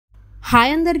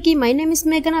Hi అందరికీ, my name is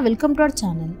మేఘనా. Welcome to our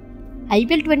channel.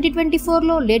 IPL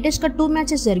 2024లో లేటెస్ట్గా 2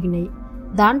 మ్యాచెస్ జరిగినాయి.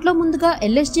 దాంట్లో ముందుగా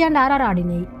LSG అండ్ RR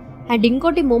ఆడినాయి అండ్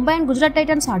ఇంకోటి Mumbai and Gujarat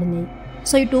Titans ఆడినాయి.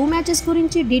 So ఈ 2 మ్యాచెస్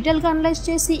గురించి డీటెయిల్గా అనలైజ్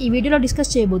చేసి ఈ వీడియోలో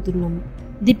డిస్కస్ చేయబోతున్నాం.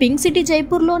 The pink city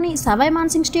జైపూర్లోని Savoy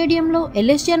Man Singh స్టేడియంలో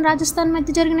LSG అండ్ రాజస్థాన్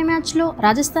మధ్య జరిగిన మ్యాచ్లో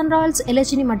రాజస్థాన్ రాయల్స్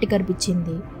LSGని మట్టి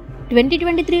కరిపించింది.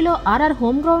 2023లో RR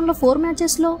హోమ్ గ్రౌండ్లో 4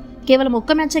 మ్యాచెస్లో కేవలం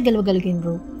ఒక్క మ్యాచే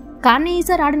గెలవగలిగినరు. కానీ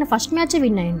ఈసారి ఆడిన ఫస్ట్ మ్యాచే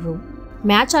విన్ అయినరు.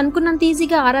 మ్యాచ్ అనుకున్నంత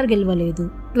ఈజీగా RR గెలవలేదు.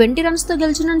 20 రన్స్తో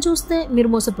గెలిచినని చూస్తే మీరు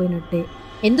మోసపోయినట్టే.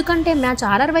 ఎందుకంటే మ్యాచ్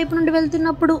RR వైపు నుండి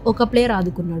వెళ్తున్నప్పుడు ఒక ప్లేయర్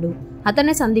ఆదుకున్నాడు.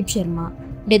 అతనే సందీప్ శర్మ.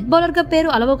 డెత్ బౌలర్గా పేరు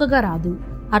అలవోకగా రాదు.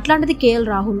 అట్లాంటిది KL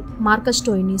Rahul, Marcus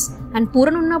Stoinis and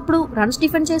Pooran ఉన్నప్పుడు రన్స్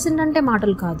డిఫెండ్ చేసిందంటే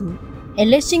మాటలు కాదు.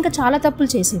 LSG ఇంకా చాలా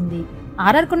తప్పులు చేసింది.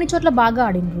 RR కొన్ని చోట్ల బాగా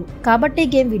ఆడినరు కాబట్టి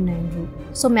గేమ్ విన్ అయినరు.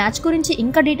 సో మ్యాచ్ గురించి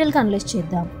ఇంకా డీటెయిల్గా అనలైజ్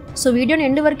చేద్దాం. సో వీడియోని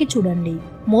ఎండ్ వరకు చూడండి.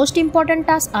 మోస్ట్ ఇంపార్టెంట్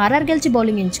టాస్క్ RR గెలిచి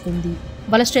బౌలింగ్ ఎంచుకుంది.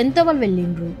 వాళ్ళ స్ట్రెంగ్త్తో వాళ్ళు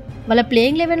వెళ్ళిండ్రు. వాళ్ళ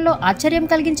ప్లేయింగ్ లెవెన్లో ఆశ్చర్యం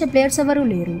కలిగించే ప్లేయర్స్ ఎవరూ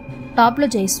లేరు. టాప్లో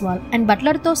జైస్వాల్ అండ్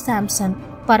బట్లర్తో శాంసన్,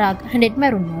 పరాగ్ అండ్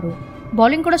ఎడ్మైర్ ఉన్నారు.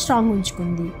 బౌలింగ్ కూడా స్ట్రాంగ్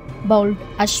ఉంచుకుంది. బౌల్ట్,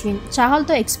 అశ్విన్,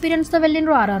 చాహల్తో ఎక్స్పీరియన్స్తో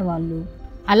వెళ్ళిండ్రు RR వాళ్ళు.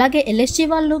 అలాగే LSG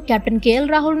వాళ్ళు కెప్టెన్ KL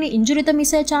రాహుల్ని ఇంజురీతో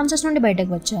మిస్ అయ్యే ఛాన్సెస్ నుండి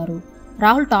బయటకు వచ్చారు.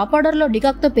 రాహుల్ టాప్ ఆర్డర్లో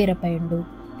డికాక్తో పేరపోయిండు.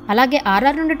 అలాగే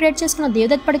RR నుండి ట్రేడ్ చేసుకున్న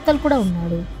దేవదత్ పడిక్కల్ కూడా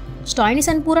ఉన్నాడు. స్టోయినిస్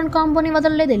అండ్ పూరన్ కాంబోని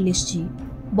వదలలేదు LSG.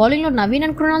 బౌలింగ్లో నవీన్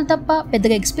అండ్ కృణాల్ తప్ప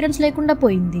పెద్దగా ఎక్స్పీరియన్స్ లేకుండా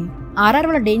పోయింది. RR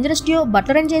వాళ్ళ dangerous deo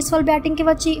Buttler and Jaiswal బ్యాటింగ్కి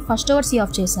వచ్చి ఫస్ట్ ఓవర్ సీ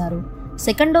ఆఫ్ చేశారు.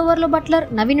 సెకండ్ ఓవర్లో బట్లర్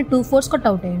నవీన్ 2 4s కొట్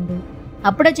అవుట్ అయ్యిండు.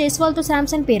 అప్పుడే జైస్వాల్తో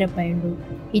శాంసన్ పేరపోయిండు.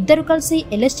 ఇద్దరు కలిసి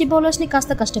LSG బౌలర్స్ని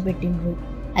కాస్త కష్టపెట్టిండ్రు.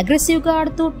 అగ్రెసివ్గా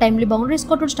ఆడుతూ టైమ్లీ బౌండరీస్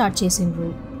కొట్టుడు స్టార్ట్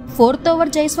చేసిండ్రు. 4th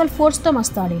ఓవర్ జైస్వాల్ 4స్తో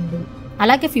మస్తు ఆడిండు.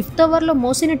 అలాగే 5th ఓవర్లో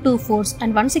మోసిని 2 4s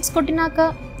and 1 6 కొట్టినాక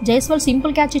Jaiswal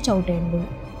simple catch ఇచ్చి అవుట్ అయ్యిండు.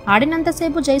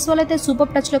 ఆడినంతసేపు జైస్వాల్ అయితే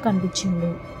సూపర్ టచ్లో కనిపించిండు.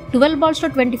 12 బాల్స్లో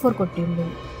 24 కొట్టిండు.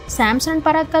 శాంసన్ అండ్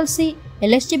పరాగ్ కలిసి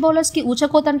LSG బౌలర్స్కి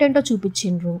ఊచకోతంటే ఏంటో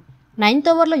చూపించిండ్రు. 9th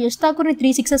ఓవర్లో యష్ ఠాకూర్ని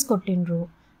 3 6s కొట్టిండ్రు.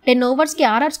 10 ఓవర్స్కి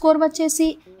RR స్కోర్ వచ్చేసి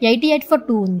 88 for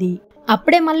 2 ఉంది.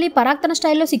 అప్పుడే మళ్ళీ పరాగ్ తన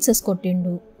స్టైల్లో 6s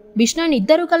కొట్టిండు. బిష్ణోయ్ని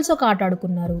ఇద్దరూ కలిసి ఒక ఆట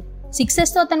ఆడుకున్నారు.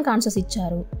 6sతో అతనికి ఆన్సర్స్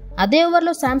ఇచ్చారు. అదే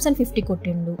ఓవర్లో శాంసన్ 50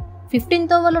 కొట్టిండు.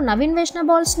 15th ఓవర్లో నవీన్ వేసిన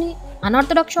బాల్స్ని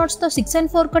అనార్థడాక్స్ షాట్స్తో 6 and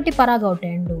 4 కొట్టి పరాగ్ అవుట్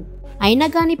అయ్యిండు. అయినా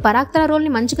కానీ పరాగ్ తన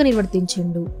రోల్ని మంచిగా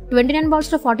నిర్వర్తించిండు. 29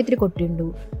 బాల్స్లో 43 కొట్టిండు.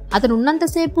 అతను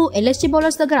ఉన్నంతసేపు LSG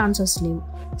బౌలర్స్ దగ్గర ఆన్సర్స్ లేవు.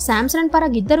 శాంసన్ అండ్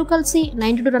పరాగ్ ఇద్దరు కలిసి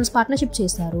 92 రన్స్ పార్ట్నర్షిప్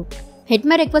చేశారు.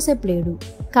 ఎడ్మైర్ ఎక్కువసేపు లేడు.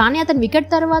 కానీ అతని వికెట్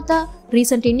తర్వాత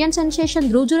recent Indian sensation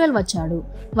Dhruv Jurel వచ్చాడు.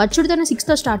 వచ్చుడితోనే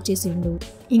 6తో స్టార్ట్ చేసిండు.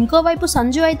 ఇంకోవైపు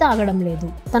సంజు అయితే ఆగడం లేదు.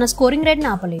 తన స్కోరింగ్ రేట్ని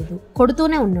ఆపలేదు.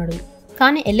 కొడుతూనే ఉన్నాడు.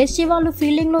 కానీ LSG వాళ్ళు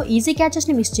ఫీల్డింగ్లో ఈజీ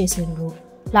క్యాచెస్ని మిస్ చేసిండ్రు.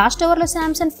 లాస్ట్ ఓవర్లో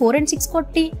శాంసన్ 4 and 6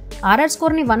 కొట్టి RR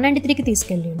స్కోర్ని 193కి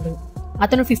తీసుకెళ్లిండు.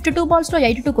 అతను 52 బాల్స్లో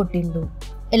 82 కొట్టిండు.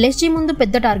 LSG ముందు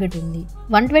పెద్ద టార్గెట్ ఉంది.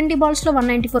 120 బాల్స్లో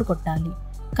 194 కొట్టాలి.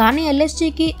 కానీ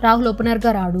LSGకి రాహుల్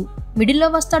ఓపెనర్గా రాడు. మిడిల్లో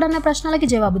వస్తాడన్న ప్రశ్నలకి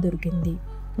జవాబు దొరికింది.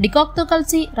 డికాక్తో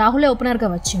కలిసి రాహులే ఓపెనర్గా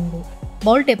వచ్చిండు.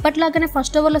 బౌల్ట్ ఎప్పట్లాగానే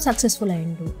ఫస్ట్ ఓవర్లో సక్సెస్ఫుల్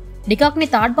అయ్యిండు. డికాక్ని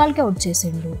థర్డ్ బాల్కే అవుట్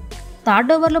చేసిండు.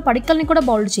 థర్డ్ ఓవర్లో పడిక్కల్ని కూడా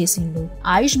బౌల్డ్ చేసిండు.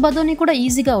 ఆయుష్ బదోని కూడా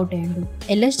ఈజీగా అవుట్ అయ్యిండు.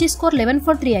 LSG స్కోర్ 11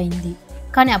 for 3 అయింది.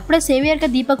 కానీ అప్పుడే సేవియర్గా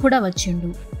దీపక్ కూడా వచ్చిండు.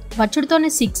 వచ్చుడితోనే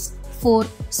 6 4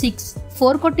 6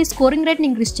 4 కొట్టి స్కోరింగ్ రేట్ని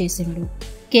ఇంక్రీజ్ చేసిండు.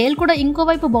 KL కూడా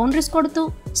ఇంకోవైపు బౌండరీస్ కొడుతూ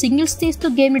సింగిల్స్ తీస్తూ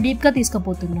గేమ్ని డీప్గా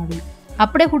తీసుకుపోతున్నాడు.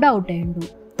 అప్పుడే హుడా అవుట్ అయ్యిండు.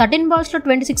 13 బాల్స్లో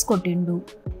 26 కొట్టిండు.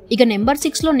 ఇక నెంబర్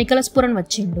 6లో నికలస్ పూరన్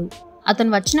వచ్చిండు.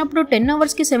 అతను వచ్చినప్పుడు 10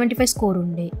 ఓవర్స్కి 75 స్కోర్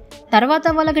ఉండే. తర్వాత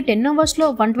వాళ్ళకి 10 ఓవర్స్లో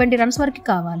 120 రన్స్ వరకు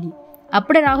కావాలి.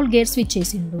 అప్పుడే రాహుల్ గేర్ స్విచ్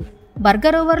చేసిండు.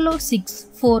 బర్గర్ ఓవర్లో 6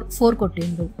 4 4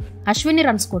 కొట్టిండు. అశ్విన్ని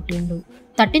రన్స్ కొట్టిండు.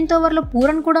 13th ఓవర్లో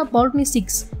పూరన్ కూడా బౌల్ట్ని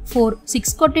 6 4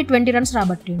 6 కొట్టి 20 రన్స్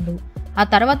రాబట్టిండు. ఆ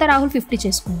తర్వాత రాహుల్ 50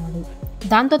 చేసుకున్నాడు.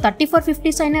 దాంతో 34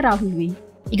 50s అయిన రాహుల్వి.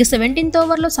 ఇక 17th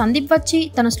ఓవర్లో సందీప్ వచ్చి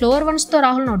తన స్లోవర్ వన్స్తో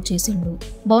రాహుల్ని అవుట్ చేసిండు.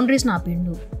 బౌండరీస్ని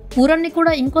ఆపిండు. పూరన్ని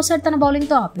కూడా ఇంకోసారి తన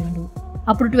బౌలింగ్తో ఆపిండు.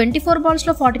 అప్పుడు 24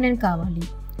 బాల్స్లో 49 కావాలి.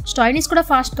 స్టోయినిస్ కూడా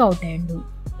ఫాస్ట్గా అవుట్ అయ్యిండు.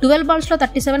 12 బాల్స్లో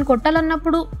 37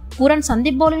 కొట్టాలన్నప్పుడు పూరన్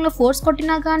సందీప్ బౌలింగ్లో 4s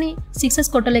కొట్టినా కానీ 6s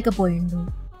కొట్టలేకపోయిండు.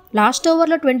 లాస్ట్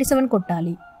ఓవర్లో 27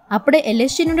 కొట్టాలి. అప్పుడే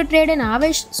LSG నుండి ట్రేడ్ అయిన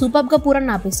ఆవేష్ సూపర్గా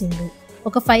పూరన్ ఆపేసిండు.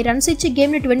 ఒక 5 రన్స్ ఇచ్చి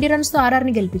గేమ్ని 20 రన్స్తో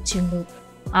RRని గెలిపించిండు.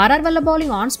 RR వల్ల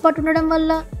బౌలింగ్ ఆన్ స్పాట్ ఉండడం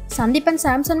వల్ల సందీప్ అండ్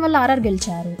శాంసన్ వల్ల RR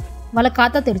గెలిచారు. వాళ్ళ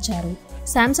ఖాతా తెరిచారు.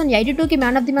 Samson 82కి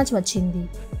man of the match వచ్చింది.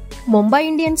 Mumbai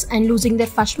Indians and losing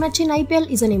there first match in IPL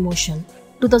is an emotion.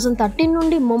 2013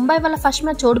 నుండి ముంబై వాళ్ళ ఫస్ట్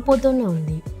మ్యాచ్ ఓడిపోతూనే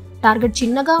ఉంది. టార్గెట్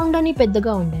చిన్నగా ఉండని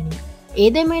పెద్దగా ఉండని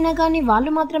ఏదేమైనా కానీ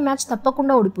వాళ్ళు మాత్రం మ్యాచ్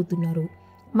తప్పకుండా ఓడిపోతున్నారు.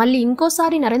 మళ్ళీ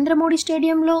ఇంకోసారి నరేంద్ర మోడీ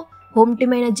స్టేడియంలో హోమ్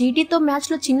టీమ్ అయిన GTతో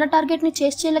మ్యాచ్లో చిన్న టార్గెట్ని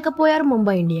చేస్ చేయలేకపోయారు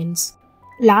ముంబై ఇండియన్స్.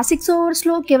 లాస్ట్ 6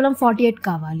 ఓవర్స్లో కేవలం 48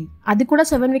 కావాలి. అది కూడా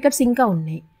 7 వికెట్స్ ఇంకా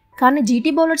ఉన్నాయి. కానీ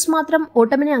జీటీ బౌలర్స్ మాత్రం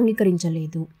ఓటమిని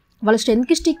అంగీకరించలేదు. వాళ్ళ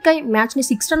స్ట్రెంత్కి స్టిక్ అయి మ్యాచ్ని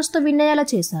 6 రన్స్తో విన్ అయ్యేలా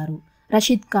చేశారు.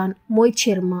 Rashid Khan, Mohit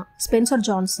Sharma, Spencer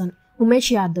Johnson,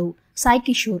 Umesh Yadav, Sai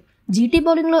Kishore GT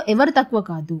బౌలింగ్లో ఎవరు తక్కువ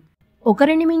కాదు.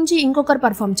 ఒకరిని మించి ఇంకొకరు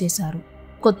పర్ఫామ్ చేశారు.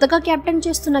 కొత్తగా కెప్టెన్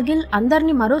చేస్తున్న గిల్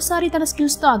అందరినీ మరోసారి తన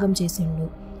స్కిల్స్తో ఆగం చేసిండు.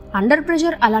 అండర్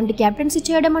ప్రెషర్ అలాంటి కెప్టెన్సీ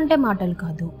చేయడం అంటే మాటలు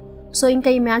కాదు. సో ఇంకా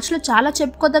ఈ మ్యాచ్లో చాలా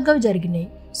చెప్పుకోదగ్గవి జరిగినాయి.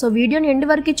 సో వీడియోని ఎండ్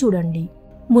వరకు చూడండి.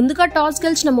 ముందుగా టాస్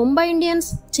గెలిచిన ముంబై ఇండియన్స్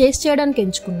చేస్ చేయడానికి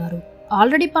ఎంచుకున్నారు.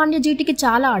 ఆల్రెడీ పాండ్యా జీటీకి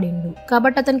చాలా ఆడిండు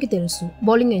కాబట్టి అతనికి తెలుసు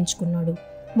బౌలింగ్ ఎంచుకున్నాడు.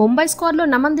 ముంబై స్క్వాడ్లో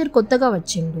నమందీర్ కొత్తగా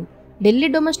వచ్చిండు. ఢిల్లీ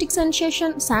డొమెస్టిక్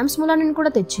సెన్సేషన్ శామ్స్ ములానిని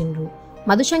కూడా తెచ్చిండ్రు.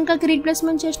 మధుశంకర్కి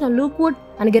రీప్లేస్మెంట్ చేసిన Luke wood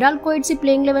and గిరాల్ కోయిట్సీ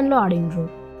playing 11లో ఆడిండ్రు.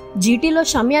 జీటీలో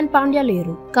Shami and Pandya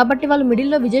లేరు కాబట్టి వాళ్ళు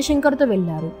మిడిల్లో విజయ్ శంకర్తో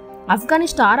వెళ్లారు. Afghani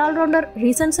star allrounder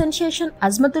recent sensation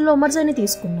Azmatullah ఉమర్జైని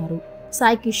తీసుకున్నారు.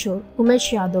 సాయి కిషోర్, ఉమేష్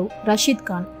యాదవ్, రషీద్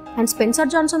ఖాన్ అండ్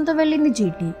స్పెన్సర్ జాన్సన్తో వెళ్ళింది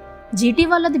జీటీ. జీటీ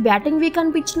వాళ్ళది బ్యాటింగ్ వీక్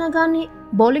అనిపించినా కానీ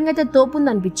బౌలింగ్ అయితే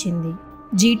తోపుందనిపించింది.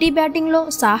 జీటీ బ్యాటింగ్లో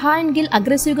సాహా అండ్ గిల్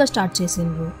అగ్రెసివ్గా స్టార్ట్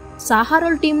చేసిండ్రు. సాహా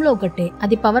రోల్ టీంలో ఒకటే,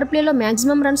 అది పవర్ ప్లేలో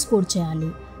మ్యాక్సిమం రన్స్ స్కోర్ చేయాలి.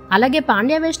 అలాగే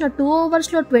పాండ్యా వేసిన 2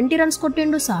 ఓవర్స్లో 20 రన్స్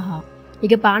కొట్టిండు సాహా.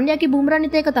 ఇక పాండ్యాకి బుమ్రాని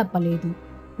తేక తప్పలేదు.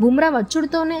 బుమ్రా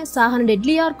వచ్చుడుతోనే సాహాని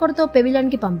డెడ్లీ యార్కర్తో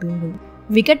పెవిలియన్కి పంపిండు.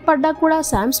 వికెట్ పడ్డా కూడా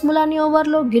శామ్స్ ములాని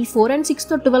ఓవర్లో గిల్ 4 and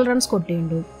 6తో 12 రన్స్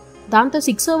కొట్టిండు. దాంతో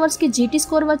 6 ఓవర్స్కి జీటీ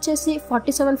స్కోర్ వచ్చేసి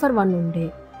 47 for 1 ఉండే.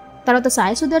 తర్వాత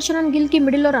సాయి సుదర్శన్ అండ్ గిల్కి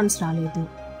మిడిల్లో రన్స్ రాలేదు.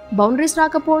 బౌండరీస్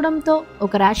రాకపోవడంతో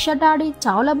ఒక ర్యాష్ షాట్ ఆడి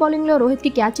చావ్లా బౌలింగ్లో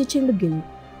రోహిత్కి క్యాచ్ ఇచ్చిండు గిల్.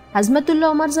 అజ్మతుల్లా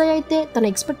ఉమర్జై అయితే తన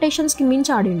ఎక్స్పెక్టేషన్స్కి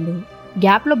మించి ఆడిండు.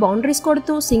 గ్యాప్లో బౌండరీస్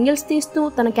కొడుతూ సింగిల్స్ తీస్తూ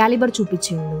తన క్యాలిబర్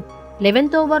చూపించిండు.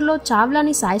 11th ఓవర్లో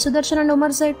చావ్లాని సాయి సుదర్శన్ అండ్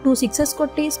ఉమర్జై 2 సిక్సెస్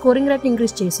కొట్టి స్కోరింగ్ రేట్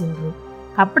ఇంక్రీజ్ చేసిండ్రు.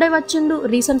 అప్పుడే వచ్చిండు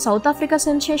రీసెంట్ సౌత్ ఆఫ్రికా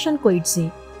సెన్సేషన్ కోయిట్సీ.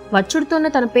 వచ్చుడుతోనే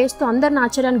తన పేస్తో అందరిని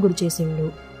ఆశ్చర్యానికి గురి చేసిండు.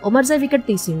 ఉమర్జై వికెట్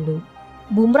తీసిండు.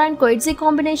 బుమ్రా అండ్ కోయిట్సీ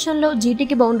కాంబినేషన్లో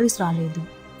జీటీకి బౌండరీస్ రాలేదు.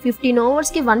 15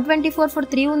 ఓవర్స్కి 124 for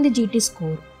 3 ఉంది జీటీ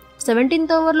స్కోర్.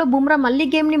 17th ఓవర్లో బుమ్రా మళ్లీ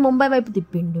గేమ్ని ముంబై వైపు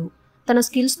తిప్పిండు. తన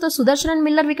స్కిల్స్తో సుదర్శన్ అండ్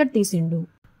మిల్లర్ వికెట్ తీసిండు.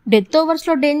 డెత్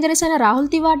ఓవర్స్లో డేంజరస్ అయిన రాహుల్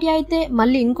తివాటియా అయితే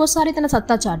మళ్ళీ ఇంకోసారి తన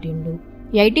సత్తా చాటిండు.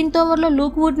 18th ఓవర్లో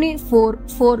లూక్ వుడ్ని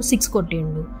 4-4-6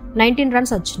 కొట్టిండు. 19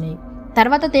 రన్స్ వచ్చినాయి.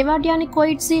 తర్వాత తెవాటియాని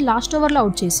కోయిట్సీ లాస్ట్ ఓవర్లో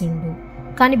అవుట్ చేసిండు.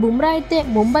 కానీ బుమ్రా అయితే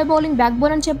ముంబై బౌలింగ్ బ్యాక్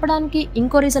బోన్ అని చెప్పడానికి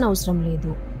ఇంకో రీజన్ అవసరం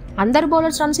లేదు. అందరు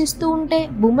బౌలర్స్ రన్స్ ఇస్తూ ఉంటే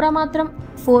బుమ్రా మాత్రం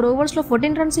 4 ఓవర్స్లో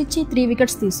 14 రన్స్ ఇచ్చి 3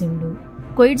 వికెట్స్ తీసిండు.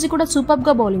 కోయిట్సీ కూడా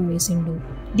సూపర్గా బౌలింగ్ వేసిండు.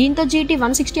 దీంతో జీటీ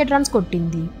 168 రన్స్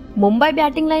కొట్టింది. ముంబై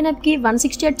బ్యాటింగ్ లైనప్కి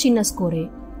 168 చిన్న స్కోరే.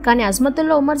 కానీ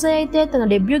అజ్మతుల్లా ఉమర్జై అయితే తన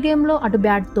డెబ్యూ గేమ్లో అటు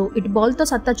బ్యాట్తో ఇటు బాల్తో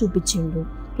సత్తా చూపించిండు.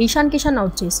 ఇషాన్ కిషన్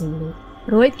అవుట్ చేసిండు.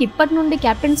 రోహిత్కి ఇప్పటి నుండి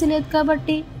కెప్టెన్సీ లేదు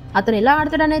కాబట్టి అతను ఎలా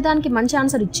ఆడతాడనే దానికి మంచి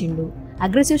ఆన్సర్ ఇచ్చిండు.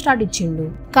 అగ్రెసివ్ స్టార్ట్ ఇచ్చిండు.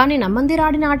 కానీ నమ్మందీర్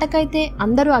ఆడిన ఆటకైతే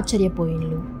అందరూ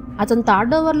ఆశ్చర్యపోయిండు. అతను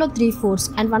 3rd ఓవర్లో 3 4s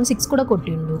and 1 6 కూడా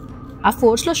కొట్టిండు. ఆ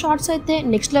 4స్లో షాట్స్ అయితే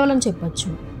నెక్స్ట్ లెవెల్ అని చెప్పొచ్చు.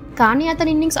 కానీ అతని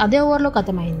ఇన్నింగ్స్ అదే ఓవర్లో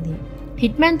ఖతమైంది.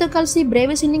 హిట్మ్యాన్తో కలిసి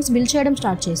బ్రేవిస్ ఇన్నింగ్స్ బిల్డ్ చేయడం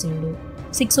స్టార్ట్ చేసిండు.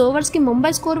 6 ఓవర్స్కి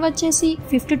ముంబై స్కోర్ వచ్చేసి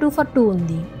 52 for 2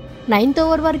 ఉంది. 9th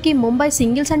ఓవర్ వరకు ముంబై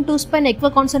సింగిల్స్ అండ్ టూస్ పైన ఎక్కువ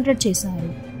కాన్సన్ట్రేట్ చేశారు.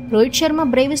 రోహిత్ శర్మ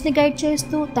బ్రేవిస్ని గైడ్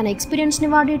చేస్తూ తన ఎక్స్పీరియన్స్ని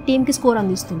వాడి టీంకి స్కోర్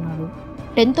అందిస్తున్నాడు.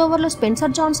 10th ఓవర్లో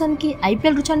స్పెన్సర్ జాన్సన్కి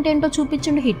ఐపీఎల్ రుచి అంటే ఏంటో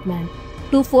చూపించిండు హిట్మ్యాన్.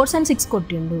 2 4s and 6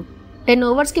 కొట్టిండు. 10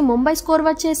 ఓవర్స్కి ముంబై స్కోర్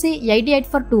వచ్చేసి 88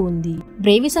 for 2 ఉంది.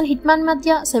 బ్రేవిస్ అండ్ హిట్మ్యాన్ మధ్య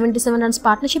 77 రన్స్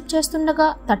పార్ట్నర్షిప్ చేస్తుండగా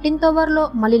 13th ఓవర్లో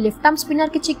మళ్ళీ లెఫ్ట్ ఆర్మ్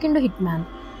స్పిన్నర్కి చిక్కిండు హిట్మ్యాన్.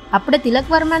 అప్పుడే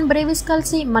తిలక్ వర్మ అండ్ బ్రేవిస్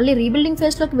కలిసి మళ్ళీ రీబిల్డింగ్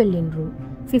ఫేజ్లోకి వెళ్ళిండ్రు.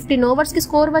 15 ఓవర్స్కి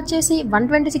స్కోర్ వచ్చేసి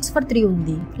 126 for 3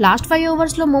 ఉంది. లాస్ట్ 5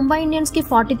 ఓవర్స్లో ముంబై ఇండియన్స్కి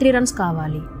 43 రన్స్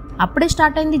కావాలి. అప్పుడే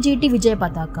స్టార్ట్ అయింది జీటీ విజయ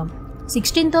పతాకం.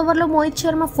 16th ఓవర్లో మోహిత్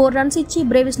శర్మ 4 రన్స్ ఇచ్చి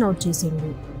బ్రేవిస్ని అవుట్ చేసిండు.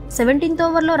 17th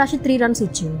ఓవర్లో రషీద్ 3 రన్స్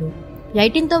ఇచ్చిండు.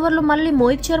 18th ఓవర్లో మళ్ళీ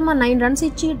మోహిత్ శర్మ 9 రన్స్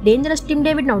ఇచ్చి డేంజరస్ టిమ్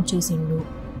డేవిడ్ని అవుట్ చేసిండు.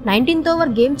 19th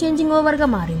ఓవర్ గేమ్ చేంజింగ్ ఓవర్గా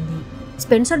మారింది.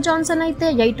 స్పెన్సర్ జాన్సన్ అయితే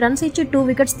 8 రన్స్ ఇచ్చి 2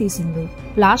 వికెట్స్ తీసిండు.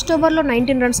 లాస్ట్ ఓవర్లో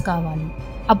 19 రన్స్ కావాలి.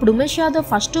 అప్పుడు ఉమేష్ యాదవ్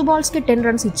ఫస్ట్ 2 బాల్స్కి 10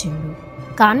 రన్స్ ఇచ్చిండు.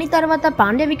 కానీ తర్వాత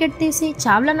పాండ్యా వికెట్ తీసి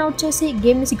చావ్లాను అవుట్ చేసి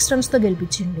గేమ్ని 6 రన్స్తో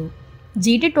గెలిపించిండు.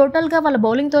 జీటీ టోటల్గా వాళ్ళ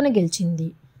బౌలింగ్తోనే గెలిచింది.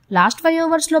 Last 5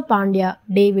 ఓవర్స్లో Pandya,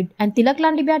 David and Tilak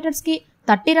లాంటి బ్యాటర్స్కి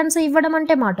 30 రన్స్ ఇవ్వడం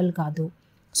అంటే మాటలు కాదు.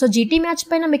 సో జీటీ మ్యాచ్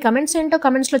పైన మీ కమెంట్స్ ఏంటో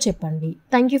కమెంట్స్లో చెప్పండి.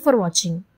 Thank you for watching.